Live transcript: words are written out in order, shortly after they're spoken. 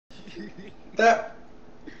That.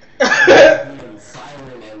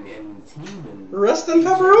 Silent and team and Rest in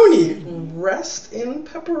pepperoni. Rest in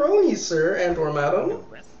pepperoni, sir and or madam.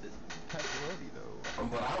 Rest in pepperoni, though.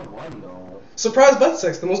 But I won, though. Surprise butt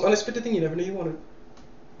sex, the most unexpected thing you never knew you wanted.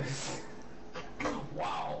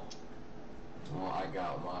 Wow. Well, I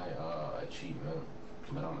got my achievement,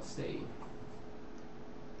 but I'm gonna stay.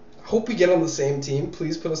 Hope we get on the same team.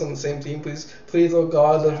 Please put us on the same team. Please, please, oh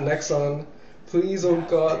God of Nexon. Please, oh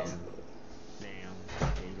God. Damn.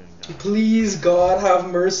 Please, God, have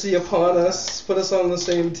mercy upon us. Put us on the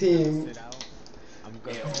same team. Sit out. I'm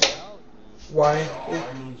gonna Hey, sit out. Why? All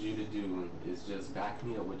I need you to do is just back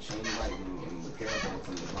me up with chain lightning and repair bolts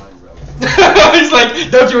and divine relic. He's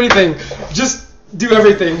like, don't do anything. Just do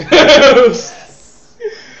everything.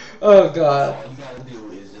 Oh God. All you gotta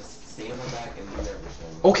do is just stay in the back and do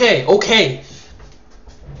everything. Okay, okay.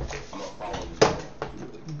 I'm gonna follow you.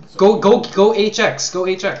 So Go HX. Go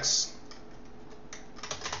HX.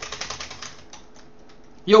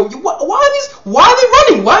 Yo, why are they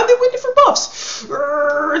running? Why are they waiting for buffs?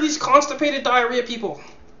 These constipated diarrhea people.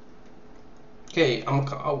 Okay, I'm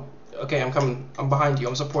coming. I'm behind you.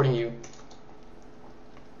 I'm supporting you.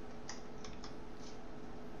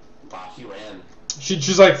 Wow, she ran.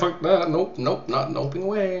 She's like, fuck that. Nope, not noping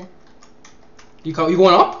away. You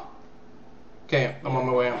going up? Okay, I'm on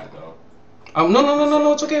my way.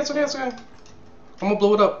 No, it's okay. I'm gonna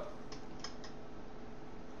blow it up.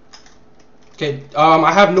 Okay,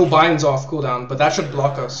 I have no binds off cooldown, but that should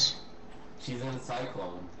block us. She's in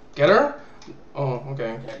Cyclone. Get her? Oh,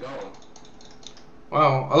 okay. Yeah, go.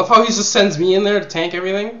 Wow, I love how he just sends me in there to tank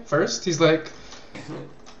everything first. He's like,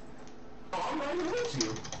 Oh, I'm not even with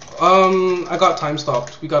you. I got time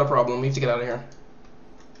stopped. We got a problem. We have to get out of here.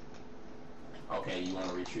 Okay, you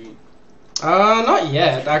wanna retreat? Not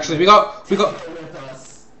yet. Actually, we got. Take her with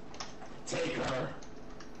us. Take her.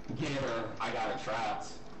 Get her. I got her trapped.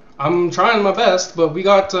 I'm trying my best, but we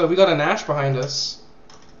got a Nash behind us.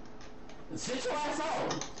 Sit your ass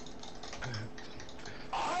out.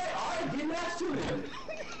 Alright, get Nash to him.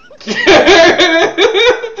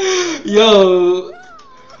 Yo.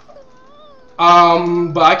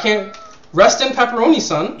 But I can't. Rest in pepperoni,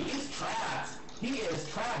 son. He's trapped. He is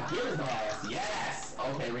trapped. Get his ass. Yes.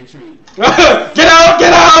 Okay, retreat. Get out!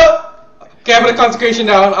 Get out! Okay, I'm putting concentration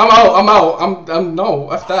down. I'm out. I'm no.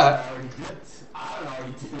 F that. I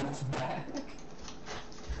already did this back.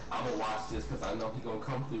 I'm gonna watch this because I know he's gonna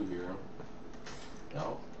come through here.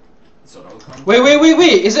 No. So don't come. Wait.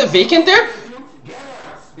 Is it vacant there? Get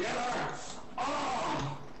her! Get her!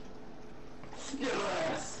 Oh! Get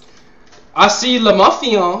her ass! I see Le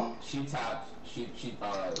Maffion. She tapped. She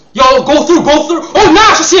Yo, go through. Oh,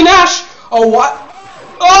 Nash! I see a Nash. Oh, what?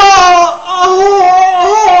 Oh,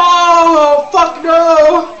 fuck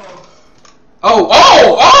no. Oh,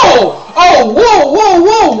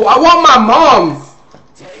 whoa. I want my mom.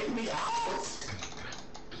 take me out!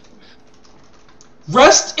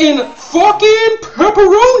 Rest in fucking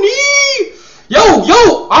pepperoni.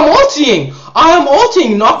 Yo, I'm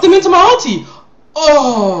ulting. Knock them into my ulti.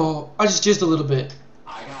 Oh, I just jizzed a little bit.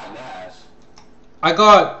 I got Nash.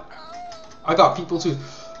 I got people too.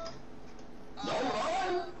 No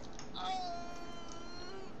run!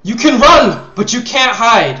 You can run, but you can't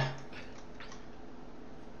hide.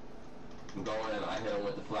 I'm going and I hit him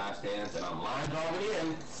with the flash dance and I'm line drawing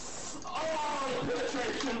in. Oh,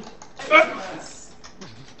 penetration! Excellence!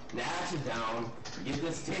 Nash is down. Get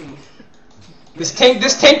this tank.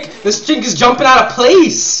 This tank is jumping out of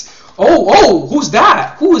place. Oh, who's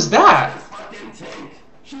that? Who is that? Fucking tank.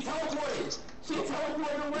 She teleported. She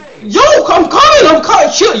teleported away. Yo, I'm coming.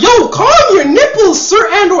 Chill. Yo, calm your nipples, sir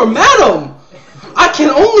and or madam. I can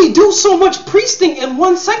only do so much priesting in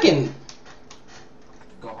 1 second.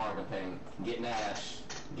 Go hard to pain. Get Nash.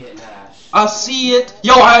 Get Nash. I see it.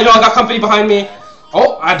 Yo, I got company behind me.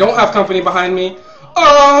 Oh, I don't have company behind me.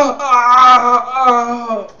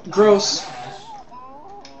 Gross.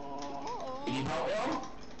 You need help,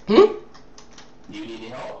 Hmm? yo? Do you need any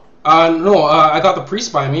help? No, I got the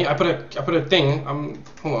priest by me. I put a thing.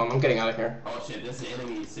 Hold on, I'm getting out of here. Oh shit, this is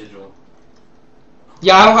enemy sigil.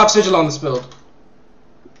 Yeah, I don't have sigil on this build.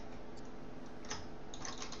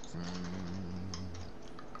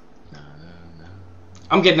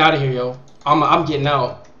 I'm getting out of here, yo. I'm getting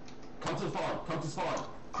out. Come to the farm. Come to the farm.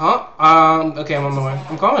 Huh? Okay, I'm on my way.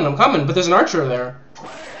 I'm coming, but there's an archer there.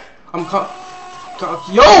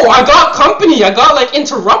 Yo, I got company. I got like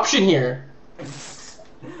interruption here.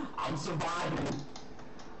 I'm surviving.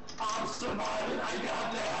 I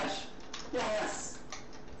got Nash. Yes.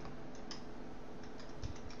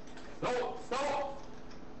 No.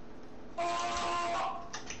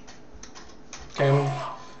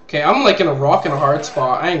 Okay, I'm like in a rock and a hard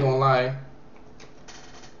spot. I ain't gonna lie.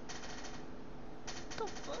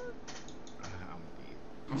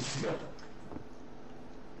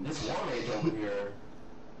 This one mage over here.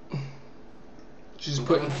 She's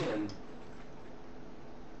putting.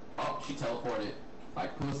 Oh, she teleported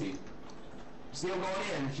like pussy. Still going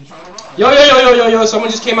in. She's trying to run. Yo!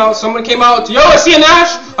 Someone just came out. Someone came out. Yo, I see a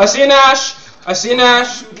Nash. I see a Nash. I see a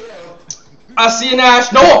Nash. I see a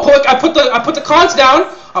Nash. No, I put the cons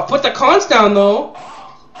down. I put the cons down though.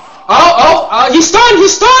 Oh, he's stunned.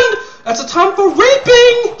 He's stunned. That's a time for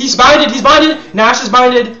raping. He's binded. He's binded. Nash is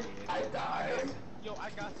binded. I died. Yo, I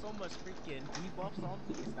got so much freaking debuffs on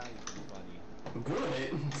me. It's not even funny.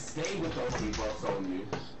 Good. Stay with those debuffs on you.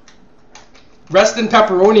 Rest in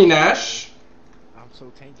pepperoni, Nash. I'm so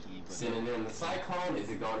tanky. But Sitting in the cyclone. Is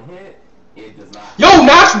it gonna hit? It does not. Yo,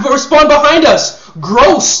 Nash respawned behind us.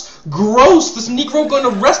 Gross. This Negro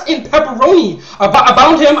gonna rest in pepperoni. I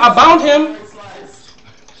bound him.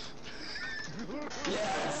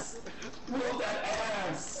 Yes. Roll that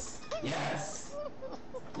ass. Yes.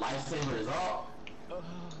 Lifesaver is up. oh,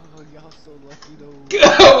 y'all so lucky though.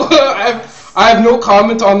 I have no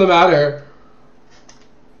comment on the matter.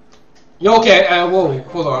 Yo, okay. Whoa,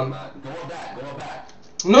 hold on. Go back.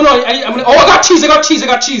 No, I'm gonna. Oh, I got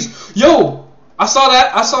cheese. Yo, I saw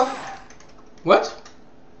that. What?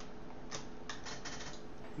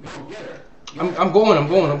 Go get her. I'm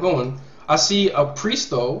going. I see a priest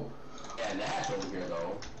though. Yeah, Nash over here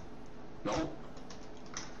though. Nope.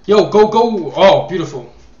 Yo, go. Oh,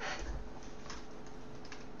 beautiful.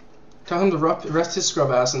 Tell him to rest his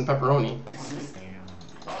scrub ass in pepperoni.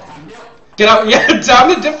 Get out. Yeah,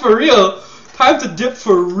 time to dip for real.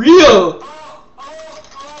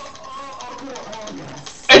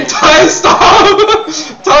 And time stop.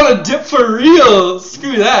 Time to dip for real.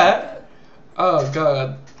 Screw that. Oh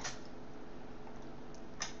god.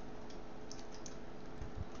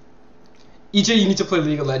 EJ, you need to play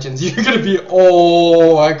League of Legends. You're gonna be.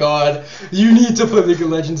 Oh my god. You need to play League of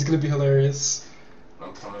Legends. It's gonna be hilarious.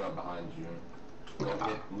 I'm coming up behind you.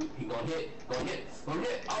 He gonna hit.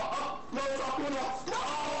 Oh, no, stop doing that.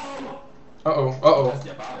 No!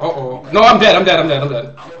 Uh-oh. No, I'm dead. I'm gonna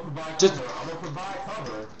provide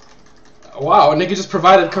cover. Wow, a nigga just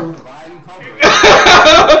provided cover. Providing cover.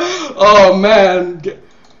 Oh, man.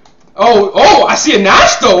 Oh, I see a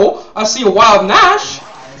Nash, though. I see a wild Nash.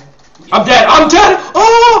 I'm dead.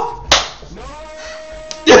 Oh!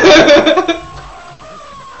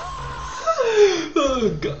 Oh,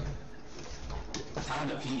 God. Time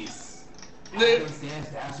to peace. Stand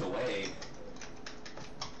dash away.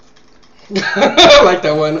 I like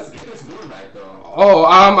that one. Get this moon right though. Oh,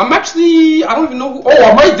 I'm actually, I don't even know who. Oh,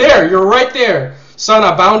 I'm right there. You're right there. Son,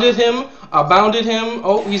 I bounded him.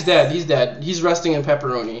 Oh, he's dead. He's resting in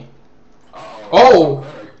pepperoni. Oh,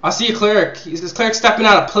 I see a cleric. This cleric stepping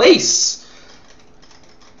out of place.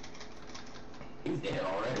 He's dead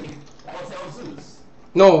already. That was Zeus.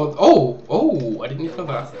 No, I didn't even know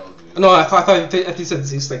that. No, I thought you said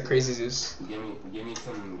Zeus, like crazy Zeus. Give me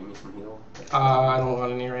some heal. I don't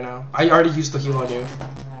want any right now. I already used the heal on you.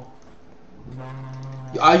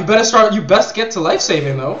 You best get to life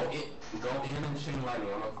saving though. Go in and chain lightning.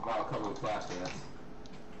 I'm gonna cover with flash dance.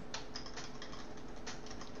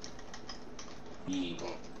 Yeah.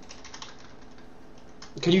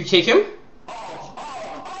 Can you kick him?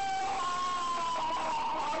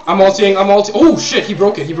 I'm ulting. Oh shit, he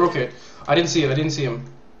broke it. I didn't see him.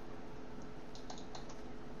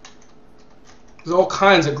 There's all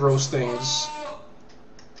kinds of gross things.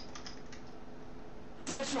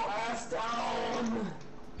 Sit your ass down.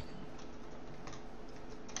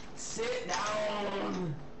 Sit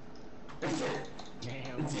down.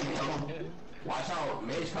 Damn. Watch out,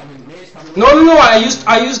 mage coming. No. I used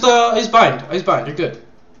his bind. You're good.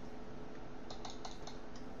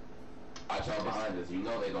 Watch out behind us. You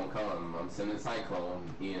know they don't come. I'm sending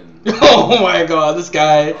Cyclone in. Oh my god, this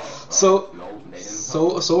guy. So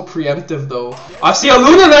preemptive though. I see a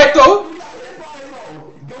Luna Knight though.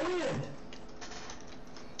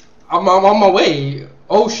 I'm on my way.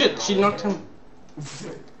 Oh shit, she knocked him.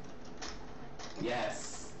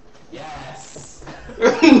 Yes.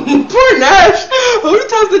 Poor Nash. How many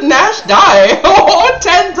times did Nash die? Oh,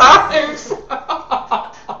 10 times.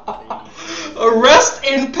 Rest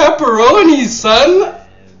in pepperoni, son.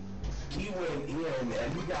 He went in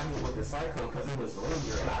and he got hit with the cyclone because it was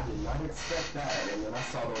linear and I did not expect that. And then I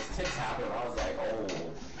saw those ticks happen and I was like, oh,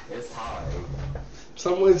 it's time.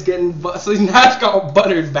 Someone's getting so Nash got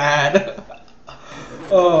buttered bad.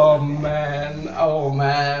 Oh man,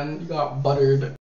 you got buttered.